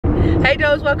Hey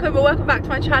dolls, welcome back to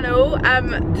my channel.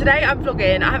 Today I'm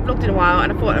vlogging. I haven't vlogged in a while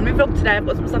and I thought I'm gonna vlog today. I've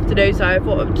got some stuff to do, so I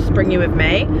thought I'd just bring you with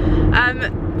me.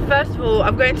 First of all,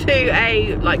 I'm going to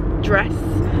a like dress,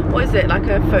 what is it, like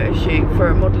a photo shoot for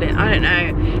a modelling, I don't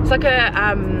know. It's like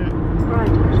a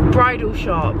bridal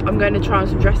shop. I'm going to try on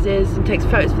some dresses and take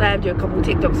some photos for them, do a couple of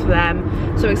TikToks for them.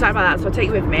 So I'm excited about that, so I'll take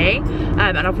you with me.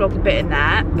 And I'll vlog a bit in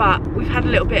there. But we've had a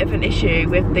little bit of an issue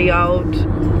with the old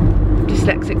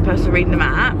dyslexic person reading the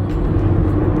map.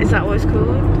 Is that what it's called?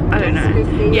 I don't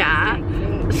know. Yeah.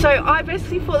 So I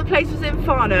basically thought the place was in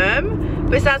Farnham,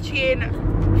 but it's actually in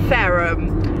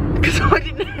Fareham. Because I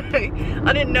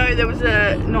didn't know there was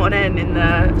not an N in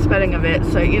the spelling of it.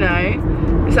 So, you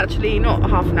know, it's actually not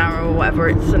half an hour or whatever,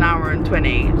 it's an hour and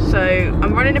 20. So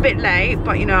I'm running a bit late,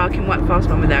 but you know, I can work fast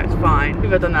when we're there, it's fine.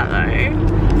 We've done that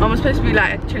though. I was supposed to be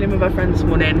like chilling with my friend this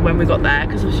morning when we got there,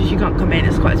 because obviously she can't come in,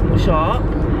 it's quite a small shop.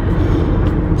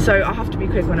 So I have to be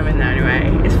quick when I'm in there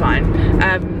anyway, it's fine.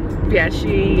 Yeah,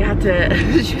 she had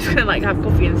to, she was gonna like have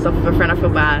coffee and stuff with her friend. I feel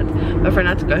bad. My friend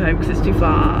had to go home because it's too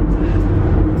far.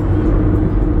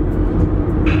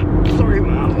 Sorry,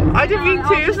 Mum. I didn't mean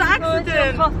to, it was an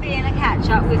accident. Coffee and a catch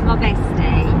up with my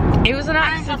bestie. It was an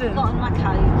accident. And I've forgotten my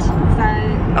coat,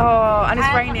 so. Oh, and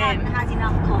it's raining. I haven't had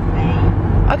enough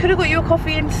coffee. I could have got you a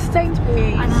coffee in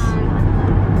Sainsbury's. I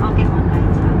know. I'll get one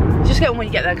later. Just get one when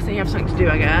you get there, because then you have something to do,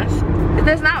 I guess.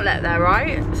 There's an outlet there,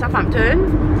 right?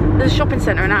 Southampton. There's a shopping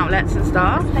centre and outlets and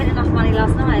stuff. I spent enough money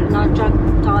last night and I drunk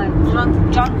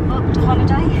booked a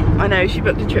holiday. I know, she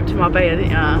booked a trip to Marbella,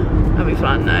 didn't you? That'd be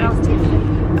fun, though. I was tipsy.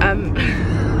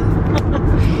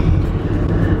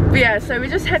 But yeah, so we're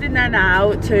just heading there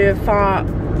now to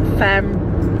Farnham.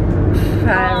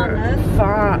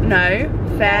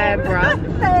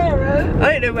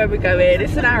 I don't know where we're going.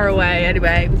 It's an hour away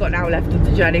anyway. We've got an hour left of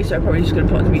the journey, so I'm probably just going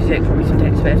to put on the music, probably some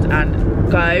Taylor Swift, and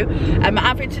go. My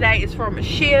outfit today is from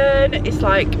Shein. It's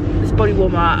like this body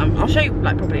warmer. I'll show you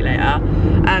like probably later.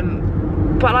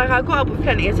 But like I got up with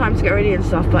plenty of time to get ready and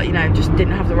stuff, but you know, just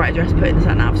didn't have the right dress put in the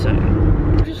sat nav, so.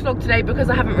 I just vlogged today because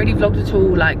I haven't really vlogged at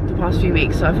all like the past few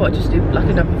weeks, so I thought I'd just do like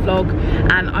another vlog.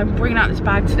 And I'm bringing out this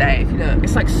bag today. If you look,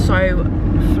 it's like so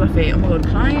fluffy. Oh my god,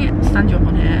 can I stand you up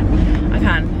on here? I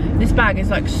can. This bag is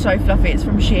like so fluffy. It's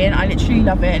from Shein. I literally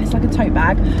love it, and it's like a tote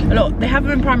bag. They have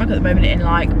them in Primark at the moment in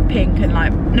like pink and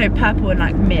like purple and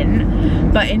like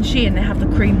mint, but in Shein they have the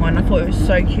cream one. I thought it was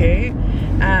so cute.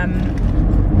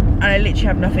 And I literally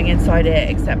have nothing inside it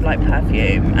except like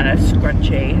perfume and a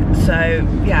scrunchie. So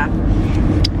yeah.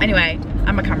 Anyway,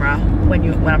 and my camera when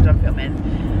I'm done filming.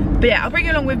 But yeah, I'll bring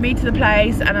you along with me to the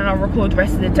place, and then I'll record the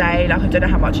rest of the day. Like I don't know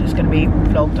how much it's going to be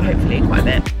vlogged, hopefully quite a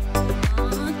bit.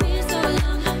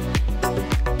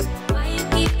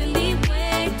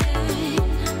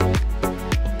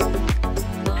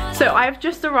 So I've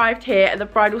just arrived here at the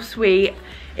bridal suite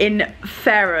in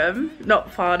Fareham,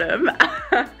 not Farnham.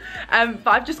 But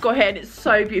I've just got here and it's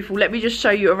so beautiful. Let me just show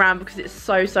you around because it's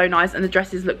so nice, and the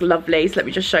dresses look lovely. So let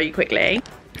me just show you quickly.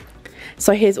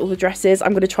 So here's all the dresses.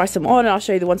 I'm going to try some on and I'll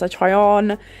show you the ones I try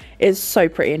on. It's so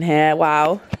pretty in here,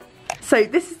 wow. So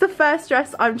this is the first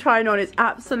dress I'm trying on. It's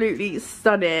absolutely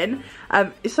stunning.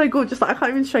 It's so gorgeous, like I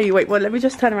can't even show you. Wait, well let me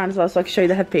just turn around as well so I can show you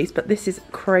the headpiece. But this is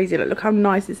crazy, look how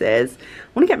nice this is. I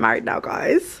want to get married now,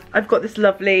 guys. I've got this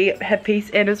lovely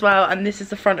headpiece in as well, and this is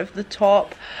the front of the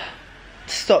top.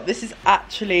 Stop, this is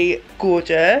actually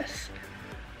gorgeous.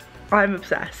 I'm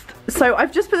obsessed. So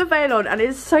I've just put the veil on, and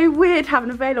it's so weird having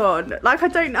a veil on. Like I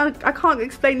can't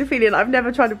explain the feeling. I've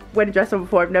never tried a wedding dress on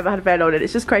before. I've never had a veil on, and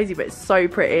it's just crazy, but it's so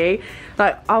pretty.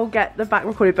 Like I'll get the back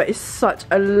recorded, but it's such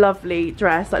a lovely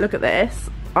dress. Like look at this,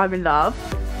 I'm in love.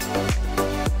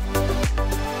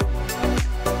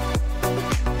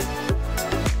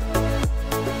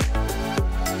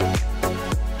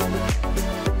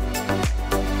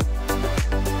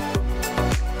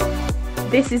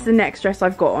 This is the next dress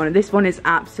I've got on. This one is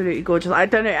absolutely gorgeous. I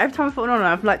don't know, every time I put one on,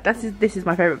 I'm like, this is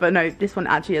my favourite. But no, this one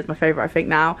actually is my favourite, I think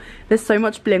now. There's so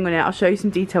much bling on it. I'll show you some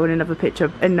detail in another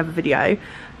picture, in another video.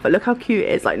 But look how cute it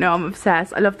is. Like, no, I'm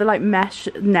obsessed. I love the like mesh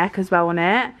neck as well on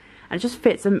it. And it just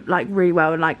fits them like really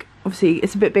well. And like, obviously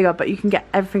it's a bit bigger, but you can get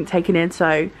everything taken in.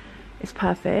 So it's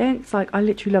perfect. It's like, I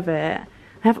literally love it. I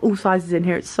have all sizes in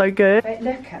here. It's so good. But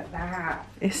look at that.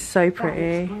 It's so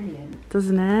pretty. Brilliant.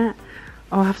 Doesn't it?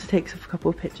 I'll have to take a couple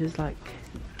of pictures, like,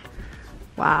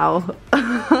 wow.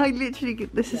 I literally,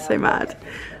 this is so mad.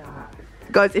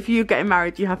 Guys, if you're getting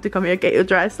married, you have to come here and get your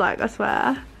dress, like, I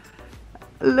swear.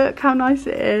 Look how nice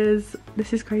it is.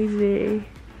 This is crazy.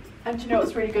 And do you know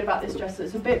what's really good about this dress? So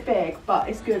it's a bit big, but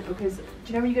it's good because, do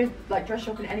you know when you go like dress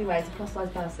shopping anyway as a plus size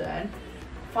person,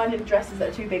 finding dresses that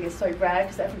are too big is so rare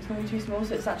because everything's going to be too small,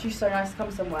 so it's actually so nice to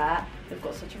come somewhere. They've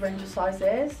got such a range of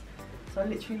sizes, so I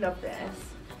literally love this.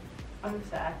 I'm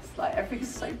obsessed, like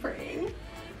everything's so pretty.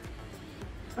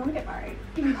 I want to get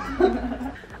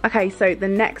married. Okay, so the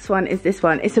next one is this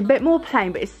one. It's a bit more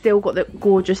plain, but it's still got the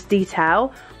gorgeous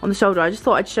detail on the shoulder. I just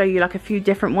thought I'd show you like a few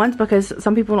different ones because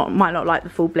some people might not like the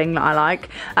full bling that I like.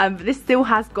 But this still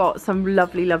has got some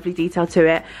lovely, lovely detail to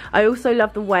it. I also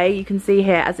love the way you can see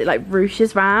here as it like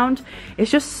ruches round.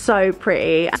 It's just so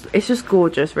pretty. It's just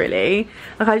gorgeous, really.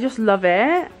 Like, I just love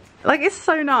it. Like, it's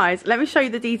so nice. Let me show you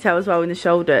the detail as well in the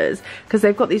shoulders, because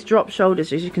they've got these drop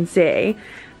shoulders, as you can see.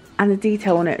 And the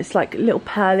detail on it, it's like little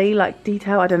pearly like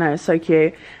detail. I don't know, it's so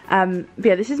cute. But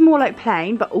yeah, this is more like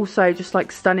plain, but also just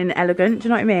like stunning and elegant. Do you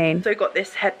know what I mean? So I've got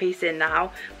this headpiece in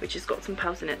now, which has got some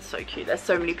pearls in it. It's so cute. There's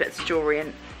so many bits of jewellery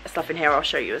and stuff in here. I'll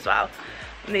show you as well.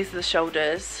 And these are the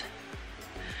shoulders,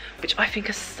 which I think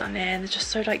are stunning. They're just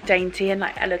so like dainty and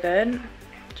like elegant.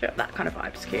 Do you know, that kind of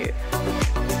vibe is cute.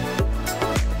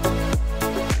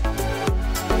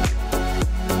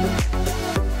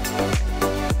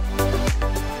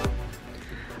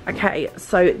 Okay,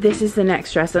 so this is the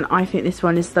next dress, and I think this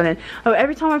one is stunning. Oh,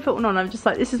 every time I put one on, I'm just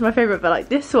like, this is my favourite, but like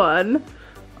this one,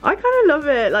 I kind of love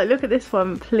it. Like, look at this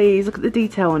one, please. Look at the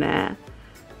detail on it.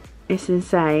 It's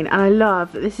insane. And I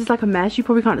love that this is like a mesh. You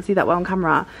probably can't see that well on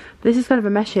camera. But this is kind of a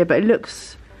mesh here, but it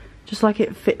looks just like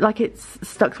it fit, like it's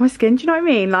stuck to my skin. Do you know what I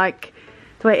mean? Like,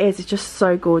 the way it is, it's just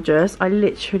so gorgeous. I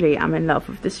literally am in love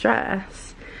with this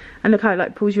dress. And look how it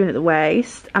like pulls you in at the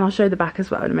waist. And I'll show you the back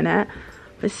as well in a minute.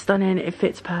 It's stunning. It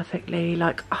fits perfectly.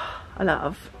 Like, oh, I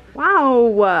love.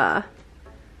 Wow.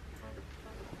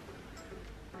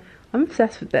 I'm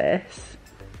obsessed with this.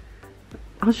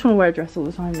 I just want to wear a dress all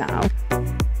the time now.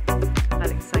 That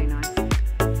looks so nice.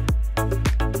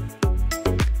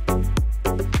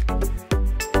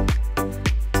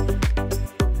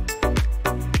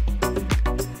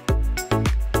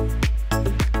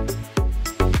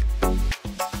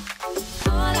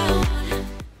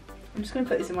 I'm just going to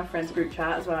put this in my friend's group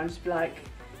chat as well and just be like,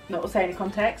 not say any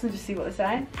context and just see what they're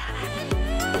saying.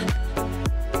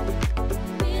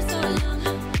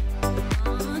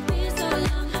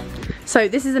 So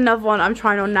this is another one I'm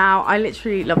trying on now. I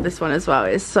literally love this one as well.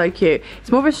 It's so cute. It's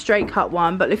more of a straight cut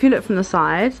one, but if you look from the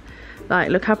side, like,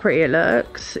 look how pretty it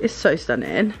looks. It's so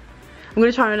stunning. I'm going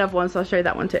to try on another one, so I'll show you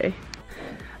that one too.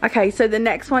 Okay, so the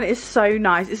next one is so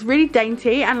nice. It's really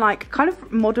dainty and like kind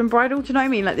of modern bridal, do you know what I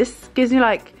mean? Like, this gives me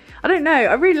like, I don't know,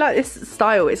 I really like this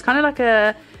style. It's kind of like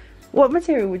a, what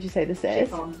material would you say this is?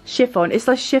 Chiffon. Chiffon. It's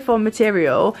like chiffon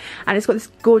material, and it's got this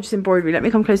gorgeous embroidery. Let me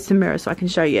come close to the mirror so I can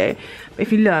show you. But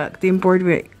if you look, the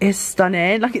embroidery is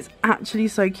stunning. Like, it's actually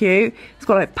so cute. It's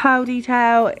got like pearl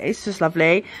detail. It's just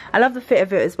lovely. I love the fit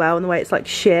of it as well, and the way it's like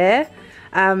sheer.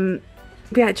 But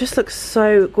yeah, it just looks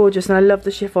so gorgeous, and I love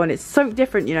the chiffon. It's something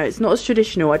different, you know. It's not as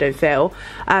traditional, I don't feel,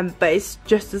 but it's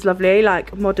just as lovely,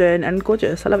 like modern and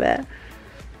gorgeous. I love it.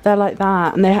 They're like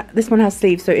that, and this one has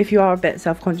sleeves, so if you are a bit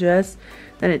self-conscious,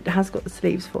 then it has got the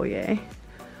sleeves for you.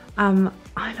 I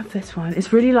love this one.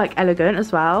 It's really like elegant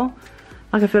as well.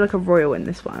 Like, I feel like a royal in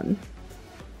this one.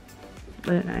 I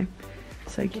don't know.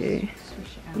 So cute.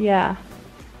 Yeah.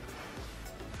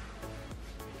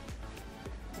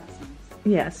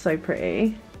 Yeah, it's so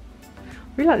pretty. I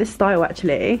really like this style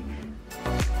actually.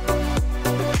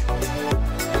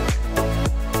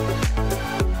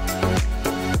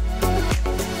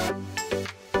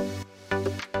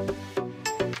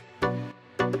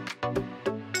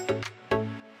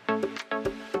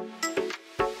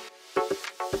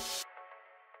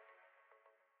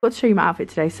 I've got to show you my outfit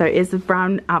today. So it's the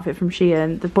brown outfit from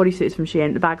Shein, the bodysuit's from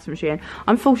Shein, the bag's from Shein.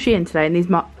 I'm full Shein today, and these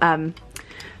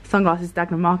sunglasses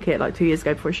Dagenham Market like 2 years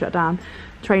ago before it shut down.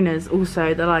 Trainers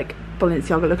also, they're like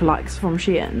Balenciaga lookalikes from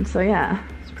Shein. So yeah,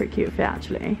 it's a pretty cute fit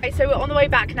actually. Okay, so we're on the way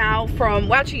back now from,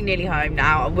 we're actually nearly home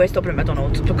now. We're stopping at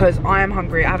McDonald's because I am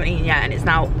hungry. I haven't eaten yet, and it's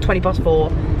now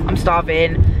 4:20. I'm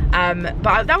starving.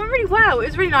 But that went really well. It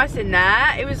was really nice in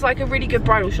there. It was like a really good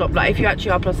bridal shop. Like, if you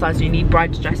actually are plus size and you need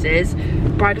bridal dresses,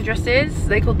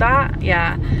 they called that,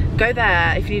 yeah, go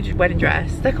there if you need a wedding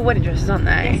dress. They're called wedding dresses, aren't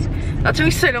they? Yes. That took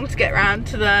me so long to get around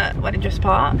to the wedding dress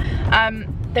part.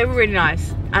 They were really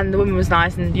nice, and the woman was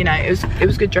nice, and you know, it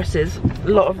was good dresses,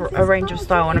 a range of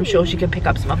style, and I'm sure she could pick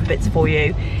up some other bits for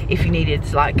you if you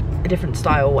needed like a different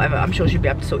style or whatever. I'm sure she'd be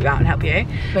able to sort you out and help you.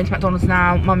 Going to McDonald's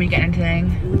now. Mum, you getting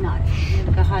anything? No, I'm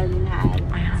gonna go home and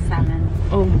have salmon.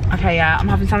 Oh, okay, yeah, I'm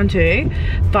having salmon too,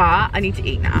 but I need to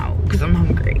eat now because I'm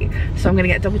hungry. So I'm gonna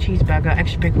get a double cheeseburger,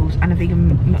 extra pickles, and a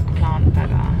vegan McPlant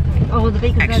burger. Oh, the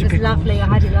vegan burger's lovely. I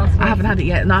had it last week. I haven't had it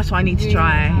yet, and that's what I need to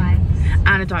try. Nice.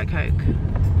 And a Diet Coke.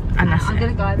 And that's I'm it.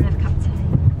 gonna go home and have a cup of tea.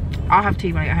 I'll have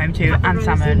tea when I get home too, and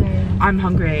salmon. I'm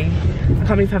hungry. I can't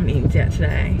believe I haven't eaten yet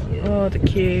today. Oh, the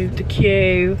queue, the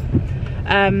queue.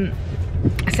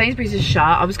 Sainsbury's is shut.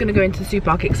 I was going to go into the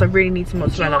supermarket because I really need some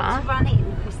mozzarella. Do you want to run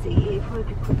in, Christy? It'll probably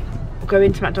be quicker. Go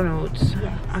into McDonald's?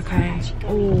 Yes. Okay.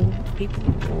 Oh, people,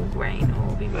 oh, rain,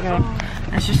 oh, people. Okay. Oh.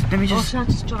 Let's just, let me just. I'll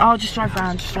just drive. I'll just drive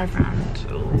round, just drive round.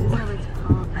 Oh.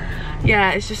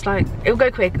 Yeah, it's just like, it'll go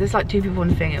quick. There's like 2 people on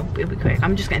the thing, it'll be quick.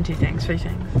 I'm just getting 3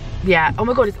 things. Yeah, oh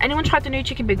my god, has anyone tried the new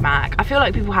chicken Big Mac? I feel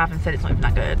like people have and said it's not even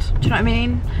that good. Do you know what I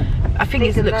mean? I think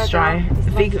it looks dry.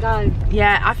 Vegan.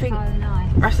 Yeah, I think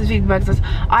Russell's vegan burgers.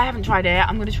 I haven't tried it.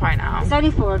 I'm gonna try it now. It's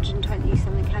only 420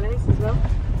 something calories as well.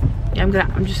 Yeah, I'm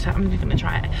gonna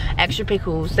try it. Extra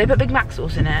pickles. They put Big Mac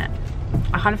sauce in it.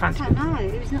 I kind of fancy it. I don't know.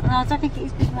 It's not, no, I don't think it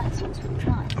is Big Mac sauce. We'll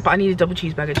try. But I need a double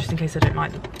cheeseburger just in case I don't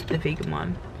like the vegan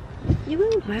one. You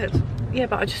will. Yeah,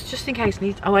 but I just in case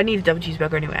I need a double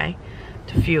cheeseburger anyway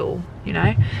to fuel, you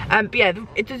know. But yeah, the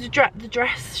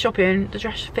dress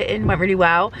fitting went really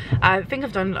well. I think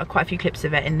I've done quite a few clips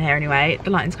of it in here anyway. The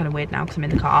lighting's kind of weird now because I'm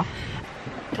in the car.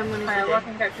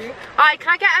 Hi, can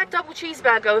I get a double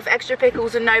cheeseburger with extra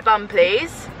pickles and no bun,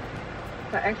 please?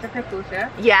 Extra pickles,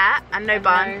 yeah? Yeah, and no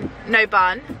bun. No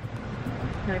bun.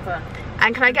 No bun.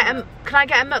 And can I get a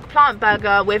McPlant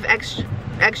burger with extra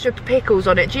pickles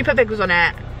on it? Do you put pickles on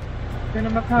it? Do you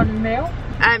want a McPlant meal?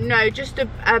 No, just a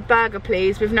burger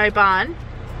please with no bun.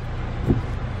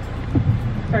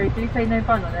 Sorry, did you say no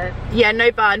bun on it? Yeah,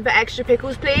 no bun, but extra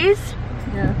pickles please.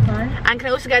 Yeah, that's fine. And can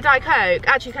I also get a Diet Coke?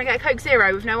 Actually, can I get a Coke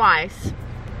Zero with no ice?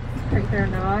 Coke Zero,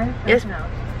 no ice? Yes. No,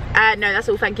 that's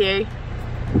all, thank you.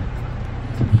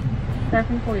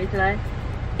 Everything for you today?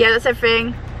 Yeah, that's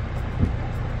everything.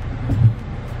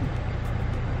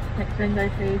 Next window,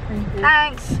 please. Thank you.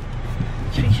 Thanks.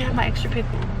 Should we have my extra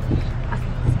pickle? Okay.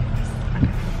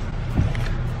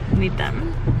 Need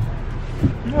them.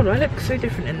 Oh, do I look so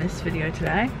different in this video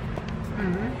today?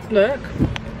 Look.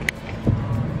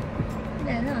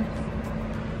 Yeah,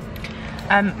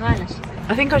 nice.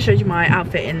 I think I showed you my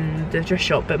outfit in the dress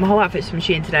shop, but my whole outfit's from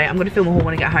Shein today. I'm going to film a haul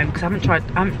when I get home because I haven't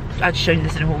actually shown you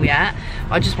this in a haul yet.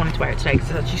 I just wanted to wear it today because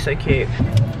it's actually so cute.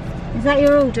 Is that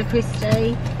your order,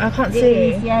 Christy? I can't see.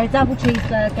 It is, yeah, double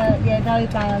cheeseburger, yeah, no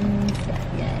buns,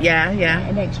 yeah.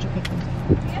 And extra pickles.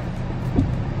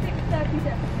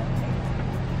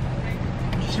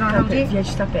 Should I hold it? Yeah,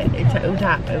 just tap it. It'll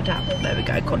tap. There we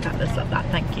go. Contactless like that.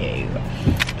 Thank you.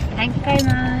 Thank you very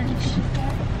much.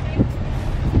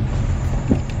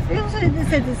 They also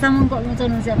said that someone got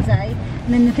McDonald's the other day,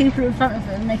 and then the people in front of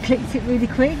them, they clicked it really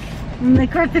quick, and they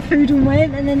grabbed the food and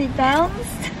went, and then it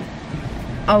bounced.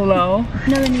 Oh, lol.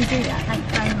 No one you do that. Thank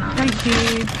you very much. Thank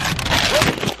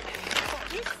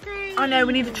you. I know,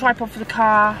 we need a tripod for the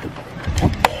car.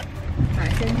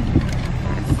 Right, so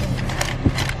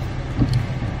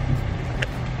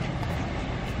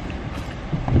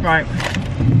right.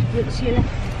 look to your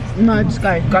left. No, just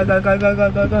go. Go.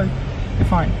 You're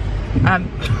fine.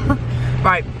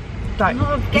 Right.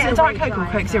 Is it a Diet Coke or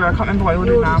Coke Zero? I can't remember what I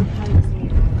ordered now.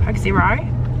 Coke Zero?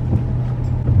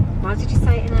 Why did you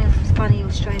say it in a funny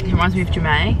Australian? It reminds me of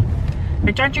Jemay.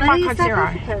 But don't drink my Coke Zero.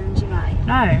 African, Jemay?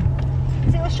 No.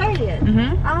 Is it Australian?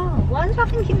 Oh, why did I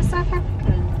think it was South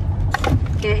African?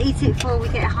 Yeah, eat it before we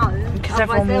get home. Because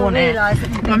everyone will want it.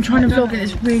 I'm trying to vlog it.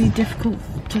 It's really difficult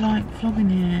to like vlog in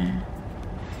here.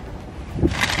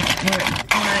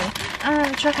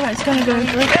 The chocolate's gonna go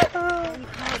through.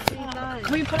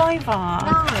 Can we pull over?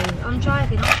 No, I'm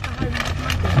driving. I'll go home.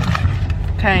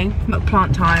 Okay,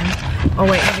 McPlant time. Oh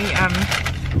wait, let me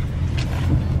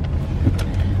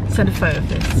send a photo of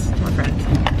this to my friend.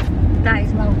 That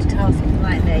is multitasking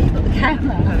right there. You've got the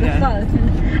camera, the phone,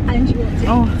 and you want to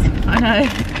Oh, I know.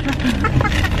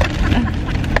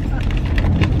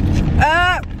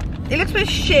 It looks a bit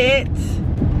shit.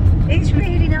 It's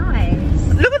really nice.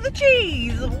 Look at the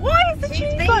cheese. Why is the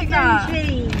cheese like that?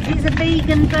 Cheese. It's a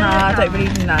vegan burger. No, I don't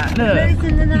believe in that. Look. It's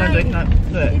in the name. No,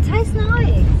 look. It tastes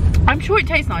nice. I'm sure it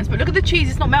tastes nice, but look at the cheese.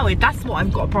 It's not melted. That's what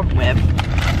I've got a problem with.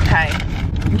 Okay.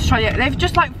 I'm just trying to. They've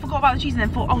just like forgot about the cheese and then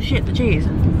thought, oh shit, the cheese.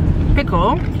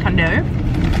 Pickle. Can do.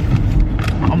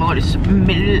 Oh my god, it's.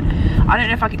 I don't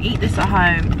know if I can eat this at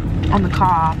home on the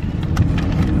car.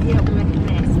 You're not gonna make a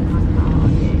mess in my car, are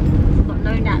you? I've got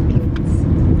no napkins.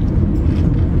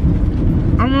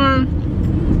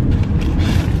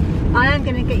 I am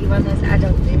going to get you one of those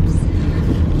adult bibs.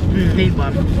 Need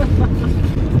one.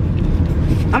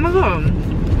 Oh my god.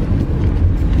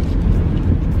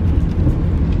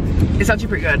 It's actually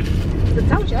pretty good. I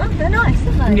told you, they're nice,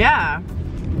 aren't they? Yeah.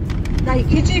 Like,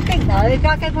 could you think though, if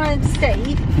I gave one of them to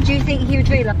Steve, do you think he would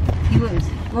realise? He would.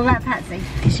 What about Patsy?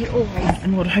 Because she always...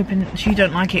 And what, hoping she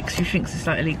don't like it because she thinks it's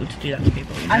like illegal to do that to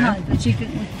people, you know? I know, but do you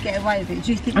think we could get away with it?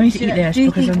 Do you think, I need to eat this, do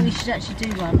you because think we should actually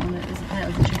do one on it as a part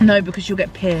of the trip? No, because you'll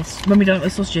get pissed. When we done it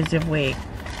with sausages the other week,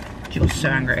 she got so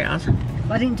angry at us.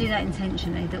 I didn't do that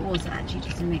intentionally, that was actually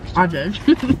just a mixture. I did.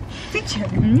 Did you?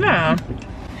 Yeah.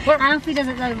 Alfie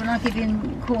doesn't know when I give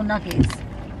him corn nuggets.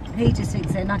 He just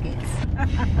thinks they're nuggets.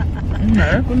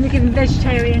 No. When we give him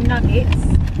vegetarian nuggets,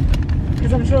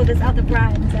 because I'm sure there's other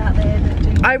brands out there that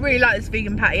do. I really like this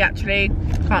vegan patty actually,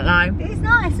 can't lie. It's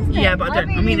nice, isn't it? Yeah, but I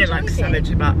mean it like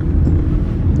savage, but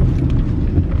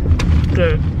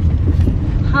good.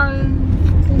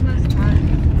 Home, almost home.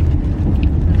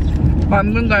 But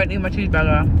I'm gonna go and eat my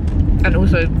cheeseburger and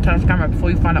also turn off the camera before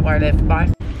you find out where I live.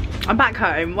 Bye. I'm back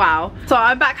home, wow. So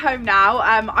I'm back home now.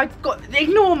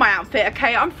 Ignore my outfit,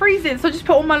 okay? I'm freezing, so I just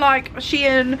put on my like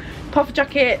Shein puffer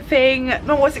jacket thing.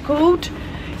 No, what's it called?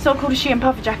 It's not called a Shein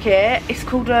puffer jacket. It's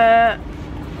called a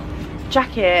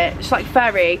jacket. It's like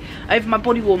furry over my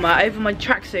body warmer, over my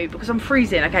tracksuit because I'm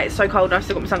freezing. Okay, it's so cold and I've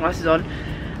still got my sunglasses on.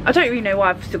 I don't really know why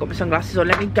I've still got my sunglasses on.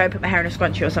 Let me go and put my hair in a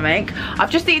scrunchie or something.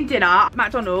 I've just eaten dinner,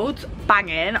 McDonald's,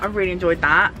 banging. I really enjoyed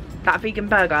that. That vegan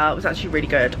burger was actually really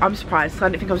good. I'm surprised because I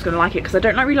didn't think I was going to like it because I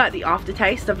don't really like the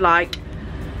aftertaste of like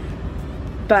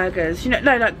burgers. You know,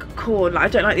 no, like corn. Like, I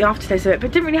don't like the aftertaste of it,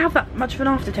 but it didn't really have that much of an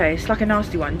aftertaste, like a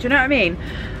nasty one. Do you know what I mean?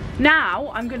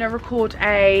 Now I'm going to record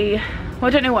a... Well, I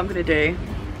don't know what I'm going to do.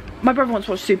 My brother wants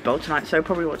to watch Super Bowl tonight, so I'll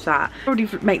probably watch that. I'll already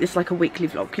make this like a weekly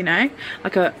vlog, you know?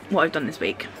 Like what I've done this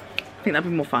week. I think that'd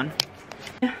be more fun.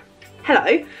 Yeah.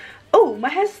 Hello. Oh, my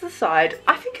hair's to the side.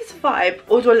 I think it's a vibe.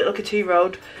 Or do I look like a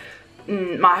 2-year-old?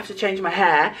 Might have to change my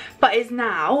hair, but it's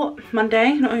now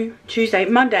Monday, no, Tuesday.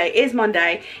 Monday, it is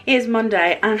Monday,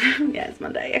 and yeah, it's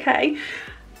Monday, okay.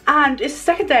 And it's the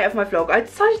second day of my vlog. I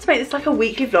decided to make this like a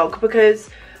weekly vlog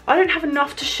because I don't have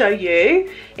enough to show you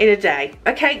in a day,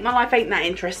 okay? My life ain't that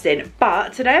interesting,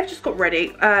 but today I've just got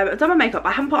ready. I've done my makeup.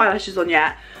 I haven't put eyelashes on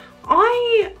yet.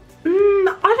 I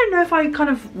don't know if I kind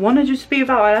of want to just be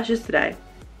without eyelashes today.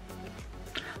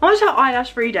 I want to have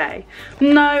eyelash free day.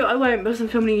 No, I won't because I'm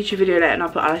filming a YouTube video later and I'll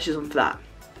put eyelashes on for that.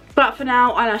 But for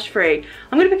now, eyelash free.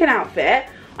 I'm going to pick an outfit.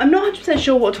 I'm not 100%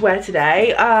 sure what to wear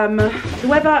today. The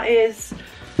weather is,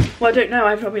 well, I don't know,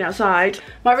 I've not been outside.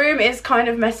 My room is kind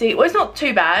of messy. Well, it's not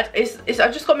too bad.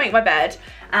 I've just got to make my bed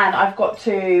and I've got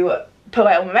to put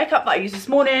away all my makeup that I used this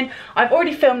morning. I've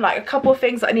already filmed like a couple of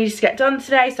things that I needed to get done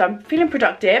today, so I'm feeling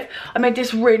productive. I made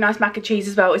this really nice mac and cheese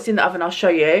as well. It's in the oven, I'll show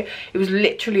you. It was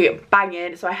literally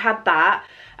banging, so I had that.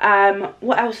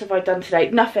 What else have I done today?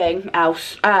 Nothing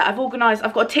else. I've organised,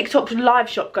 I've got a TikTok live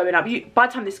shop going up. By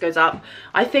the time this goes up,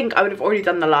 I think I would have already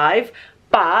done the live,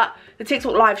 but the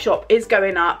TikTok live shop is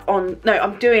going up on, no,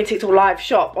 I'm doing a TikTok live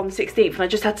shop on the 16th and I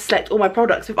just had to select all my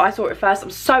products with I Saw It First.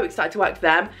 I'm so excited to work with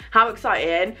them. How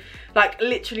exciting. Like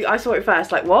literally I saw it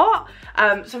first, like what?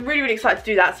 So I'm really excited to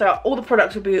do that. So all the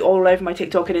products will be all over my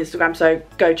TikTok and Instagram, so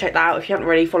go check that out. If you haven't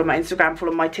already, follow my Instagram,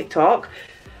 follow my TikTok.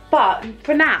 But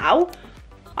for now,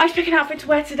 I should pick an outfit to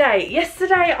wear today.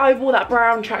 Yesterday I wore that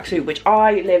brown tracksuit, which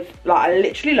I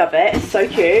literally love it. It's so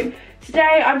cute.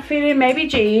 Today I'm feeling maybe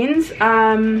jeans, but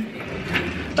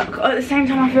at the same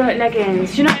time I feel like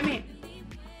leggings. Do you know what I mean?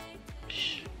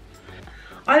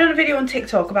 I did a video on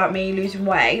TikTok about me losing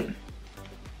weight.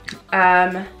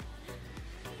 And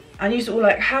used all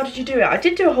like, how did you do it? I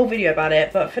did do a whole video about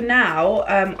it, but for now,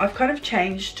 I've kind of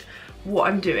changed what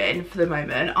I'm doing for the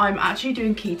moment. I'm actually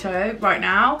doing keto right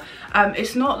now.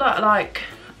 It's not that like,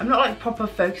 I'm not like proper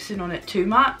focusing on it too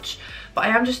much, but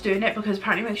I am just doing it because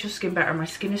apparently it makes your skin better and my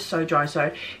skin is so dry.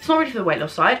 So it's not really for the weight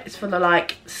loss side, it's for the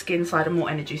like skin side and more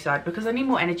energy side, because I need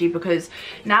more energy, because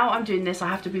now I'm doing this, I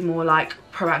have to be more like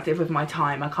proactive with my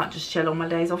time. I can't just chill on my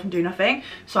days off and do nothing.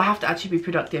 So I have to actually be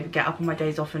productive and get up on my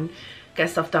days off and get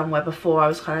stuff done, where before I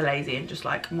was kind of lazy and just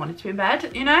like wanted to be in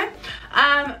bed, you know.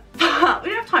 But we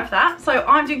don't have time for that, so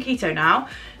I'm doing keto now,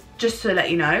 just to let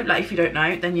you know. Like if you don't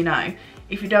know, then you know.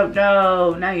 If you don't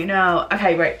know, now you know.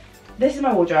 Okay, right, this is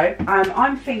my wardrobe.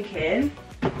 I'm thinking,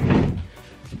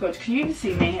 God, can you even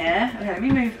see me here? Okay, let me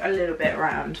move a little bit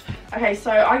around. Okay,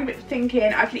 so I'm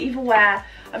thinking I could either wear,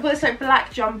 I've got this like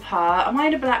black jumper. Am I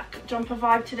in a black jumper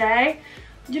vibe today?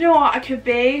 You know what, I could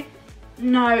be.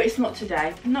 No, it's not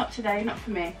today. Not today, not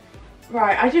for me.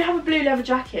 Right, I do have a blue leather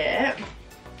jacket.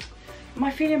 Am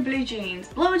I feeling blue jeans?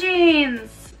 Blue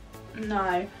jeans!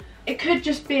 No. It could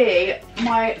just be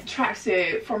my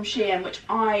tracksuit from Shein, which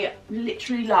I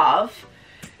literally love.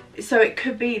 So it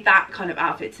could be that kind of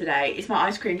outfit today. It's my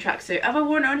ice cream tracksuit. Have I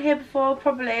worn it on here before?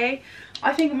 Probably.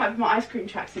 I think it might be my ice cream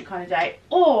tracksuit kind of day.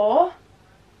 Or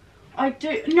I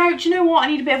do. No, do you know what? I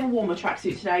need a bit of a warmer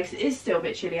tracksuit today because it is still a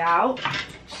bit chilly out.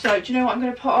 So do you know what I'm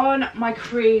going to put on? My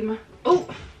cream. Oh.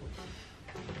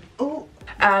 Oh.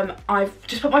 I've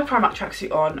just put my Primark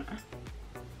tracksuit on.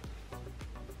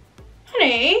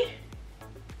 Honey.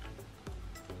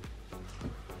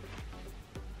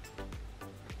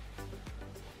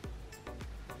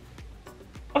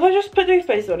 Have I just put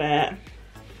toothpaste on it?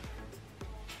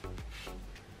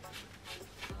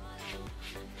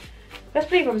 Let's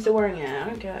believe I'm still wearing it. I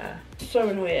don't care. So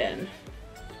annoying.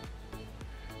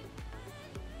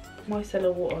 My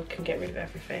cellar water can get rid of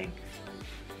everything.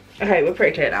 Okay, we're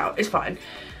pretty clear now. It's fine.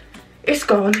 It's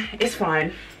gone. It's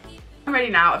fine. I'm ready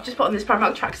now. I've just put on this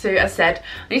Primark tracksuit. As said,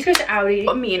 I need to go to Aldi. I've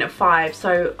got a meeting at 5,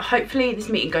 so hopefully this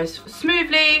meeting goes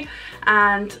smoothly,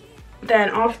 and then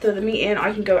after the meeting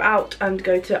I can go out and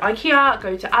go to Ikea,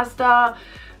 go to INSTA,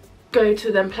 go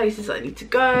to them places that I need to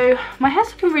go. My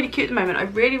hair's looking really cute at the moment. I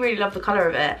really love the colour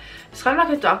of it. It's kind of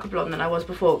like a darker blonde than I was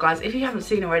before. Guys, if you haven't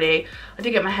seen already, I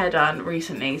did get my hair done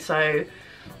recently, so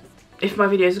if my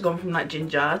videos have gone from like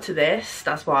ginger to this,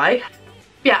 that's why.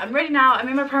 Yeah, I'm ready now. I'm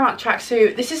in my Primark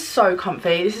tracksuit. This is so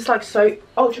comfy. This is like so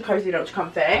ultra cozy and ultra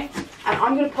comfy. And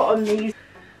I'm going to put on these.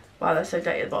 Wow, they're so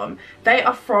dirty at the bottom. They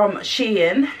are from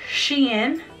Shein.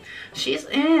 Shein. She's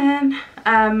in.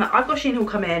 I've got Shein who'll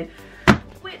come in,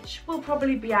 which will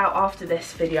probably be out after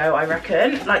this video, I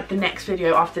reckon. Like the next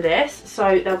video after this.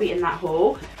 So they'll be in that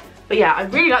haul. But yeah, I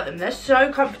really like them. They're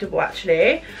so comfortable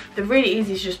actually. They're really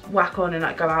easy to just whack on and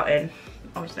like go out in,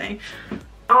 obviously.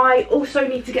 I also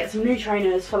need to get some new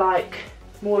trainers for like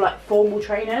more like formal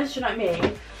trainers, do you know what I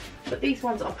mean? But these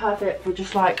ones are perfect for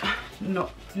just like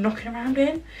not knocking around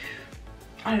in.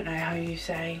 I don't know how you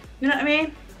say, you know what I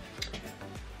mean?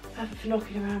 Perfect for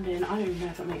knocking around in. I don't even know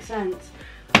if that makes sense.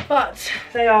 But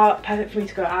they are perfect for me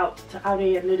to go out to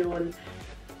Aldi and Lidl and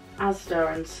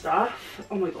Asda and stuff.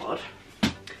 Oh my god.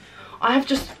 I have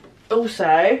just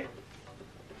also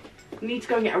need to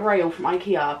go and get a rail from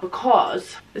Ikea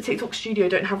because the TikTok studio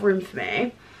don't have room for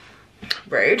me.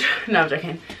 Rude. No, I'm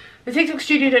joking. The TikTok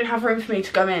studio don't have room for me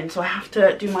to go in, so I have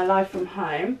to do my live from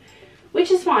home, which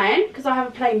is fine because I have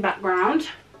a plain background,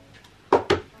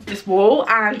 this wall,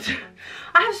 and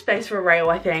I have space for a rail,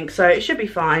 I think, so it should be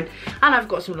fine. And I've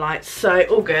got some lights, so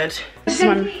all good. This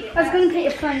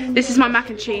is my mac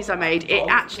and cheese I made. It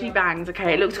actually bangs,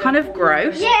 okay? It looks kind of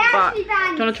gross, yeah, but do you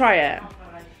want to try it?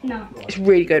 No. It's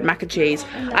really good, mac and cheese.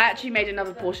 I actually made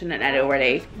another portion and ate it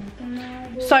already.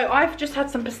 So I've just had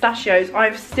some pistachios.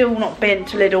 I've still not been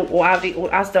to Lidl or Aldi or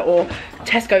Asda or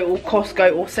Tesco or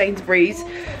Costco or Sainsbury's.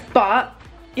 But,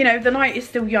 you know, the night is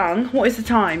still young. What is the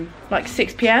time? Like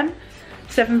 6 PM?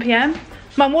 7 PM?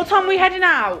 Mum, what time are we heading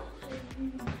out?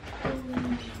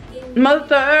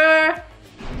 Mother!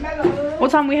 What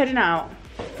time are we heading out?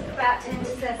 About 10 to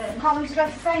 7. Can't we just go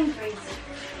to Sainsbury's?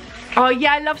 Oh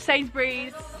yeah, I love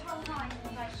Sainsbury's.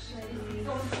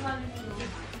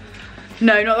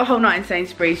 No, not the whole night in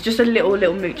Sainsbury's. Just a little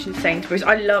mooch in Sainsbury's.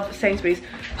 I love Sainsbury's.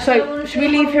 So, should we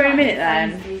leave here in a minute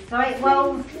then? Right,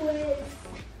 well,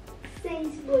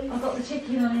 I've got the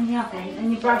chicken on in the oven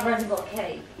and your brother hasn't got a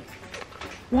key.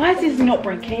 Why does he not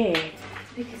bring key?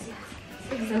 Because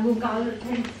yes. So we'll go at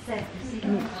 10 to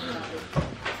 7.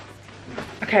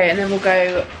 Okay, and then we'll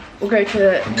go to... We'll go to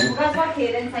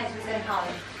Ikea, then Sainsbury's, then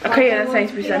home. Okay, yeah, then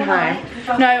Sainsbury's, then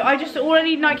home. No, all I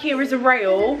need in Ikea is a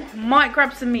rail. Might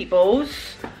grab some meatballs,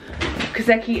 because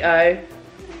they're keto.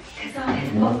 Because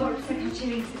I've got Prosecco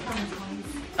chilies for Valentine's.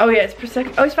 Oh yeah, it's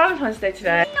Prosecco. Oh, it's Valentine's Day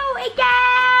today. Naughty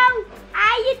girl!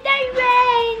 How you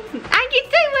doing? How you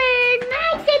doing?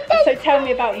 So tell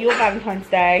me about your Valentine's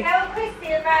Day. Tell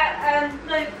Christy about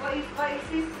what your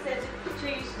sister said to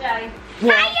you today.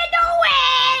 What? How you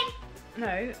doing?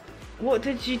 No. What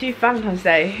did you do for Valentine's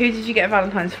Day? Who did you get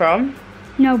Valentine's from?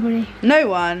 Nobody. No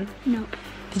one? Nope.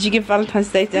 Did you give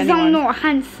Valentine's Day to anyone? anyone? I'm not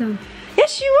handsome.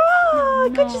 Yes you are!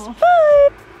 No. Good as fun!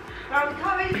 Right, we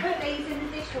can't really put these in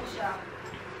the dishwasher.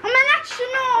 I'm an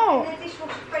astronaut! They're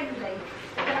dishwasher friendly.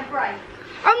 They're going to break.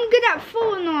 I'm good at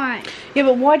Fortnite. Yeah,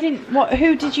 but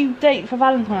who did you date for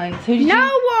Valentine's?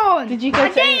 No one! Did you go I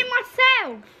to... dated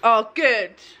myself. Oh,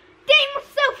 good. Dating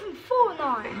myself in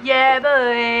Fortnite. Yeah,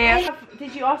 boy.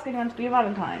 Did you ask anyone to be a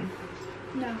Valentine?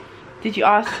 No. Did you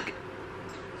ask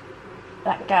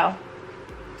that girl?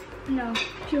 No,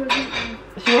 she wasn't in.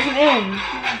 She wasn't in?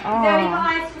 Oh. Very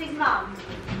nice to his mum.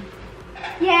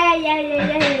 Yeah.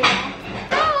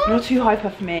 You're too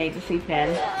hyper for me this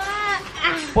evening.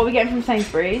 What are we getting from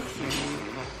Sainsbury's?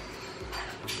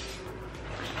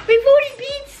 We've already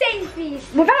been to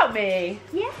Sainsbury's. Without me?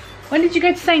 Yeah. When did you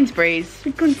go to Sainsbury's?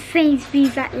 We've gone to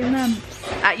Sainsbury's at your mum's.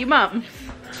 At your mum's?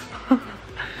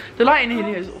 The lighting in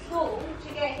here is... School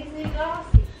to get get his new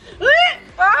glasses.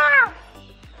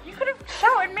 You could have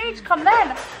shouted me to come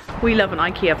then. We love an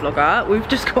Ikea vlogger. We've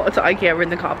just got to Ikea, we're in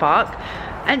the car park.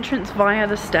 Entrance via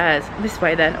the stairs. This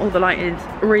way then. All the lighting's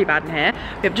really bad in here.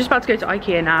 We're just about to go to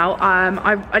Ikea now.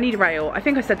 I need a rail. I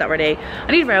think I said that already.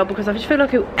 I need a rail because I just feel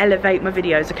like it'll elevate my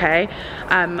videos, okay?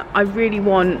 I really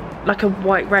want like a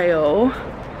white rail.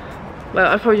 Well,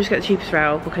 I'll probably just get the cheapest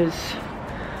rail because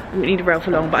I don't need a rail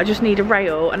for long, but I just need a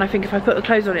rail, and I think if I put the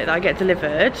clothes on it that I get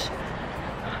delivered,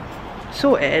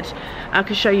 sorted, I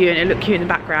can show you and it'll look cute in the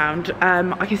background.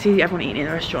 I can see everyone eating in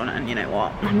the restaurant, and you know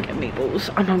what, I'm getting meatballs,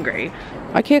 I'm hungry.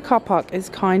 Ikea car park is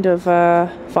kind of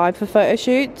a vibe for photo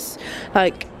shoots.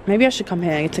 Like, maybe I should come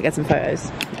here to get some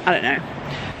photos. I don't know.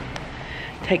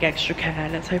 Take extra care,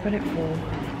 let's hope I don't fall.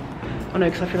 Oh no,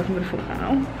 because I feel like I'm gonna fall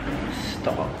now.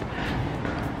 Stop.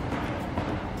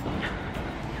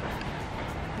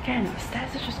 Again, the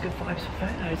stairs are just good vibes for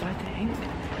photos, I think.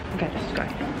 Okay, let's go.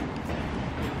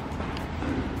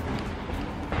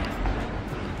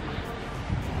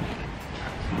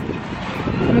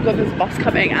 Oh my god, there's a bus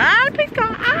coming. Ah, please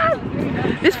come. Ah!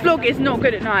 This vlog is not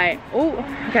good at night. Oh,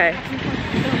 okay.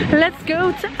 Let's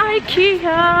go to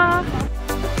Ikea.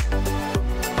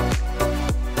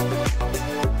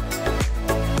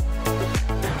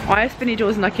 Why are spinny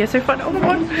doors in Ikea so fun? Oh my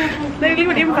god, nobody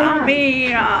would invite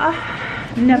me.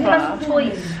 Never.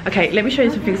 Okay, let me show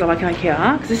you some things I like in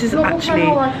Ikea, because this is actually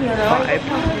vibe.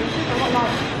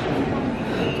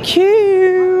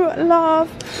 Cute, love.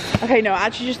 Okay, no, I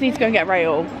actually just need to go and get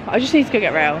rail. I just need to go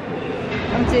get rail.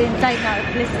 I'm doing date night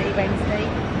with Felicity Wednesday.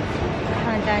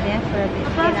 Coming down here for a bit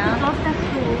of dinner.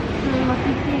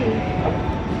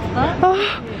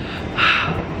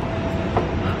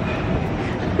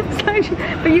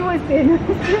 But you always be a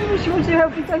nurse. She wants to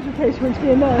help with social care, she wants to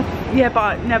be a nurse. Yeah,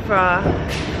 but never.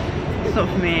 It's not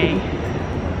for me.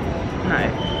 No.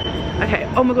 Okay,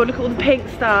 oh my god, look at all the pink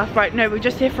stuff. Right, no, we're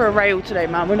just here for a rail today,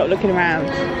 Mum. We're not looking around.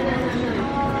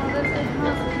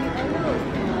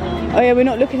 Oh yeah, we're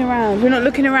not looking around. We're not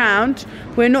looking around.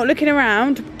 We're not looking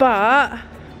around, but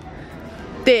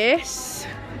this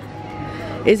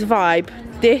is vibe.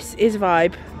 This is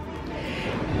vibe.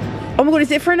 Oh my god,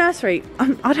 is it for a nursery?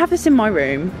 I'd have this in my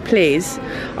room, please.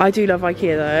 I do love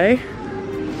Ikea though.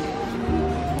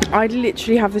 I'd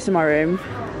literally have this in my room.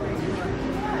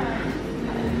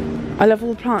 I love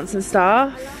all the plants and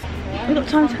stuff. We got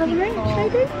time to have a mooch,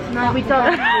 maybe? No, we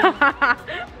don't.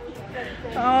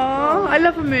 Oh, I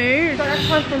love a mooch. I need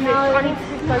to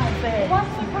go to bed. Why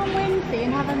don't you come Wednesday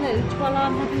and have a mooch while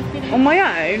I'm having dinner? On my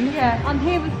own? Yeah, I'm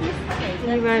here with Felicity.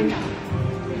 No room.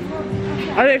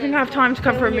 I don't think I have time to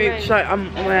come for a mooch, like I'm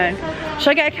on my own. Should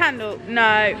I get a candle?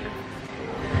 No.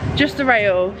 Just a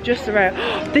rail, just a rail.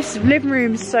 This living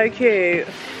room's so cute.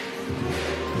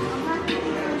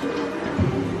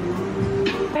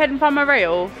 Go ahead and find my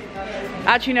rail.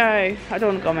 Actually no, I don't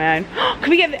want to go on my own. Can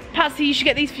we get, Patsy, you should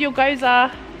get these for your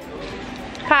goza.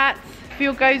 Pat, for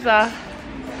your goza.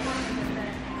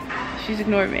 She's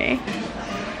ignoring me.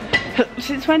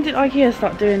 Since when did Ikea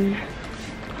start doing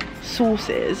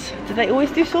sauces? Did they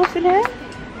always do sauce in here?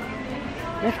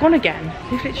 They've gone again.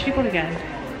 They've literally gone again.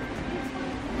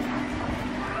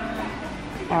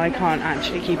 I can't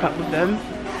actually keep up with them.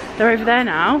 They're over there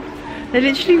now. They're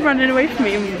literally running away from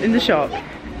me in the shop.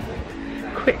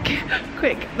 Quick,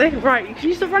 quick. Right, can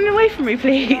you stop running away from me,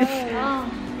 please? I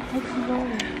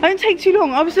don't take too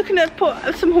long. I was looking to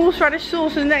put some horseradish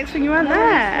sauce and the next thing you weren't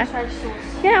there.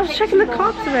 Yeah, I was checking the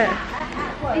carbs of it.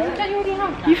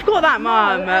 You've got that,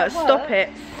 Mum. Stop it.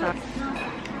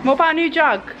 What about a new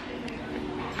jug?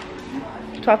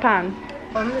 £12. I'm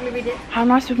gonna read it. How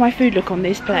nice would my food look on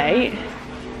this plate?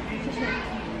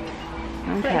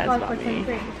 Okay, that's about me.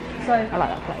 So I like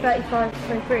that plate.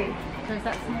 35.23. So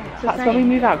that's small. That's when we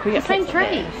move out. Can we get The same plates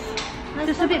tray. like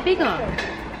this? Just a bit bigger.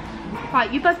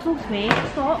 Right, you both talk to me.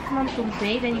 Stop, Mum talk to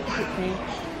me, then you can talk to me.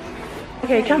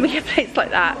 Okay, can we get plates like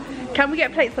that? Can we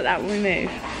get plates like that when we move?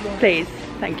 Please,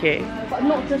 thank you. But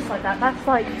not just like that, that's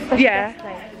like Yeah.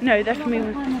 No, they're for me.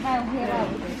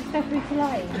 Definitely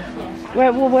polite.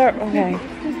 Where? Well, where? Okay.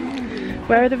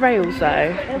 Where are the rails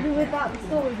though? They'll be without the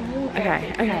storage and water.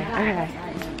 Okay.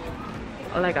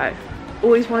 I'll let go.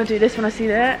 Always want to do this when I see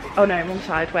that. Oh no, wrong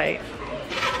side. Wait.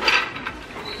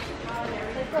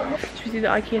 Should we do the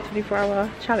IKEA 24-hour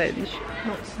challenge?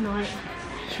 Not tonight.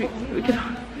 We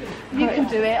can. You can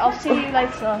do it, I'll see you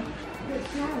later.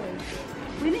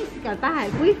 We need to go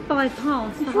back. We've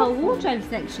bypassed the whole wardrobe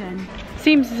section.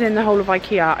 Seems as in the whole of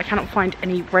IKEA, I cannot find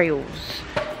any rails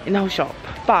in the whole shop.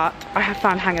 But I have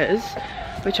found hangers,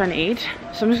 which I need.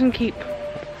 So I'm just going to keep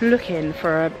looking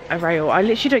for a rail. I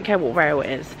literally don't care what rail it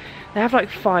is. They have like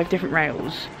 5 different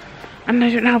rails. And I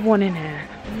don't have one in here.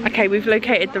 Okay, we've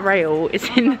located the rail. It's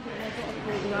in...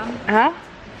 Huh?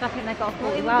 I think they got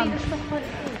 41.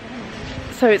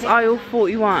 So it's aisle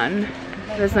 41.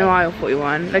 There's no aisle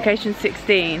 41. Location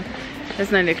 16.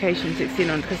 There's no location 16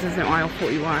 on because there's no aisle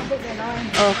 41.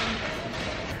 Oh,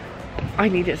 I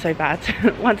need it so bad.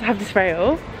 Once I have this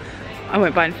rail, I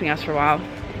won't buy anything else for a while.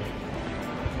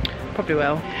 Probably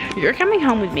will. You're coming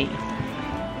home with me.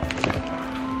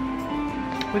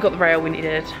 We got the rail we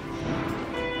needed.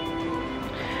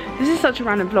 This is such a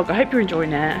random vlog. I hope you're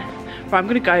enjoying it. Right, I'm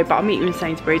gonna go, but I'll meet you in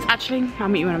Sainsbury's. Actually, I'll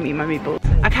meet you when I meet my meatballs.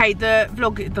 Okay, the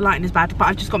vlog, the lighting is bad, but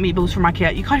I've just got meatballs from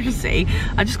Ikea. You can't even see.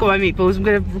 I just got my meatballs. I'm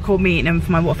gonna record me eating them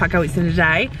for my What Fat Girl Eats in a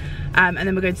Day. And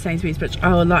then we're going to Sainsbury's, but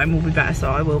the lighting will be better,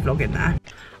 so I will vlog in there.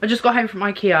 I just got home from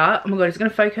Ikea. Oh my god, it's gonna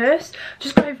focus.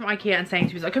 Just got home from Ikea and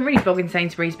Sainsbury's. I couldn't really vlog in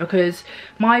Sainsbury's because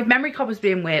my memory card was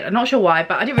being weird. I'm not sure why,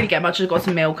 but I didn't really get much. I just got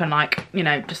some milk and like, you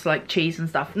know, just like cheese and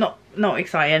stuff. Not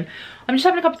exciting. I'm just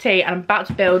having a cup of tea and I'm about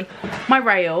to build my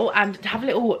rail and have a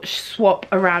little swap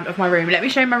around of my room. Let me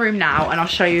show you my room now and I'll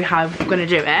show you how I'm gonna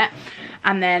do it.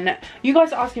 And then you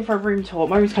guys are asking for a room tour.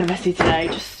 My room's kind of messy today.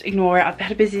 Just ignore it. I've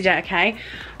had a busy day, okay?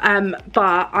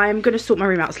 But I'm gonna sort my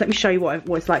room out. So let me show you what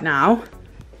it's like now.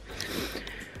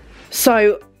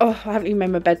 So, oh, I haven't even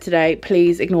made my bed today.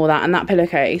 Please ignore that. And that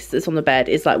pillowcase that's on the bed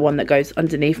is like one that goes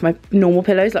underneath my normal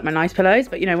pillows, like my nice pillows.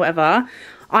 But you know, whatever.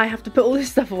 I have to put all this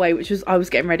stuff away, which was, I was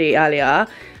getting ready earlier.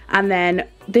 And then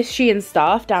this Shein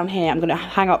stuff down here, I'm gonna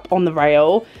hang up on the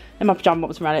rail. And my pajama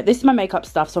bottoms around it. This is my makeup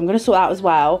stuff, so I'm gonna sort out as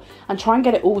well and try and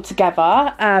get it all together.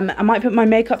 I might put my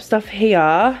makeup stuff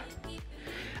here.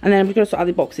 And then I'm gonna sort out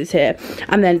the boxes here.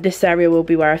 And then this area will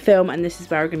be where I film, and this is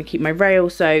where I'm gonna keep my rail.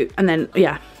 So, and then,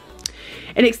 yeah.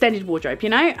 An extended wardrobe, you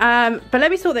know. But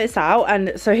let me sort this out.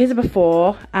 And so here's a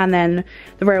before, and then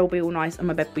the rail will be all nice and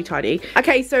my bed will be tidy.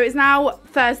 Okay, so it's now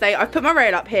Thursday. I've put my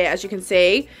rail up here, as you can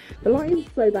see. The lighting's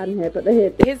so bad in here, but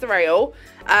here's the rail.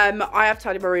 I have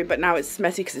tidied my room, but now it's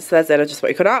messy because it's Thursday and I just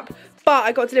woken up. But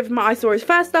I got delivered my iStories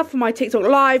first stuff for my TikTok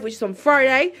live, which is on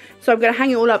Friday. So I'm going to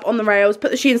hang it all up on the rails, put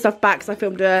the Shein stuff back because I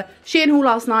filmed a Shein haul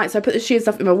last night. So I put the Shein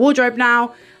stuff in my wardrobe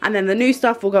now. And then the new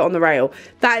stuff will go on the rail.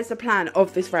 That is the plan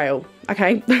of this rail,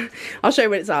 okay? I'll show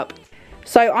you when it's up.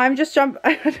 So I'm just I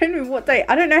don't know what day,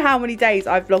 I don't know how many days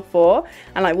I've vlogged for.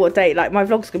 And like what date, like my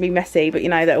vlog's going to be messy, but you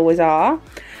know, they always are.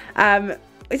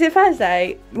 Is it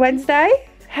Thursday? Wednesday?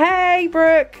 Hey,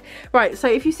 Brooke. Right, so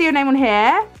if you see your name on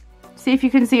here, see if you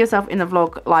can see yourself in the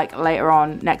vlog like later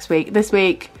on next week. This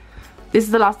week, this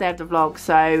is the last day of the vlog,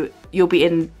 so you'll be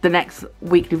in the next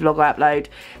weekly vlog I upload.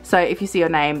 So if you see your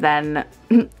name, then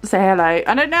say hello.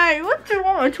 I don't know, what do you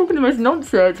want? I'm talking the most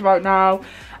nonsense right now.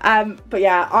 But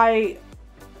yeah,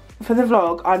 for the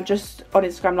vlog, I'm just on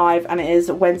Instagram Live and it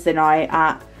is Wednesday night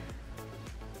at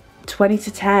 20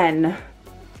 to 10.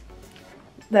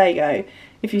 There you go.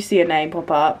 If you see a name pop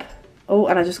up. Oh,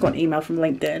 and I just got an email from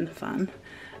LinkedIn, fan.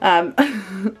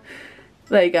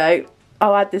 There you go.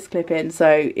 I'll add this clip in,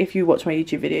 so if you watch my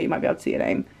YouTube video, you might be able to see a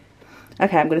name.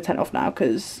 Okay, I'm going to turn it off now,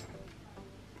 because...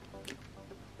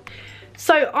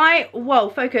 So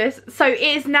focus. So it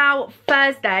is now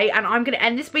Thursday and I'm going to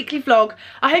end this weekly vlog.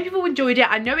 I hope you've all enjoyed it.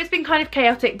 I know it's been kind of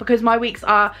chaotic because my weeks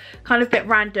are kind of a bit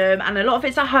random and a lot of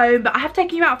it's at home, but I have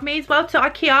taken you out with me as well to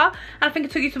Ikea and I think I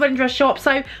took you to the wedding dress shop.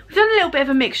 So we've done a little bit of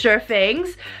a mixture of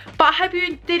things, but I hope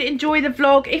you did enjoy the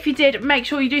vlog. If you did, make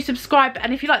sure you do subscribe,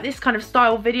 and if you like this kind of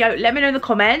style video, let me know in the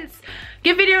comments.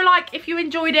 Give video a like if you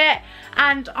enjoyed it,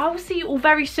 and I will see you all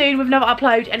very soon with another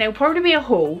upload, and it'll probably be a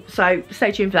haul, so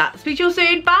stay tuned for that. Speak to you all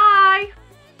soon. Bye.